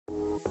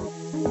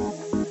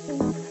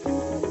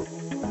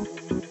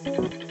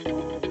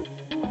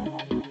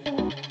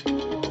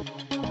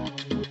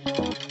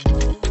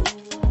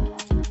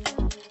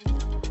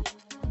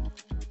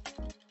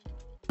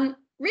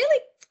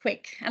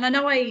and I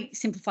know I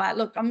simplify it.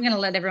 Look, I'm going to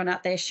let everyone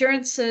out there.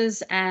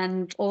 Assurances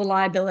and all the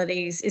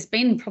liabilities has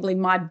been probably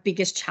my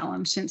biggest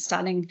challenge since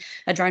starting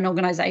a drone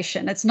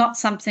organisation. It's not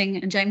something,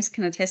 and James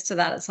can attest to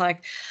that,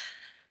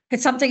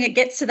 it's something that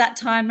gets to that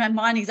time, and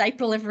mine is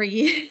April every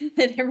year,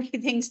 that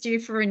everything's due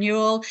for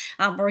renewal,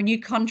 or a new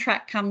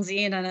contract comes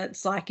in, and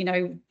it's like,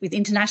 with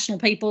international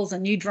peoples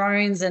and new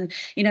drones, and,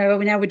 now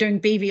we're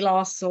doing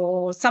BVLOS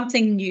or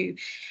something new.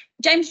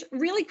 James,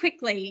 really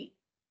quickly,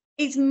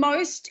 is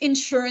most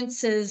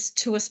insurances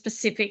to a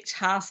specific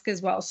task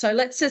as well? So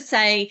let's just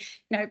say,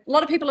 a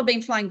lot of people have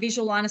been flying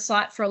visual line of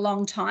sight for a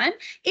long time.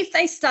 If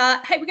they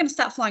start, hey, we're going to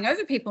start flying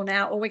over people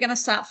now, or we're going to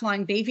start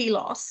flying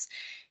BVLOS,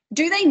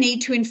 do they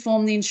need to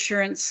inform the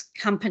insurance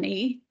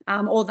company,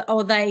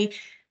 or they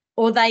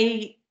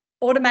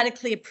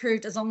automatically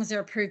approved as long as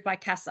they're approved by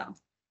CASA?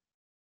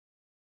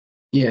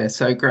 Yeah,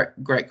 so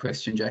great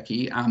question,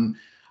 Jackie.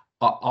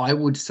 I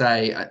would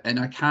say, and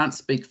I can't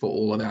speak for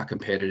all of our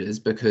competitors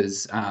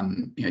because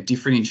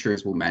different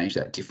insurers will manage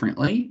that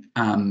differently.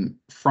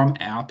 From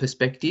our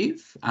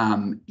perspective,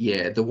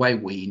 the way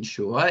we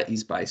insure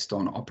is based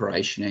on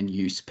operation and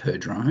use per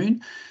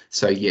drone.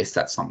 So yes,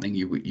 that's something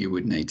you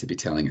would need to be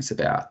telling us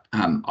about.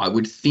 I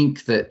would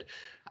think that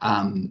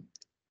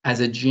as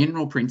a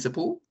general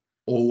principle,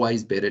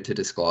 always better to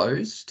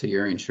disclose to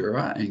your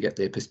insurer and get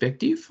their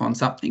perspective on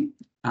something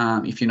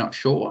if you're not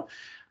sure.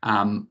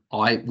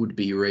 I would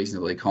be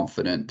reasonably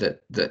confident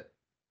that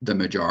the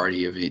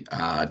majority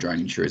of drone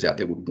insurers out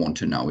there would want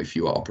to know if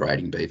you are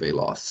operating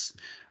BVLOS.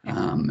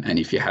 And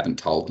if you haven't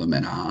told them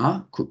and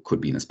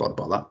could be in a spot of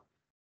bother.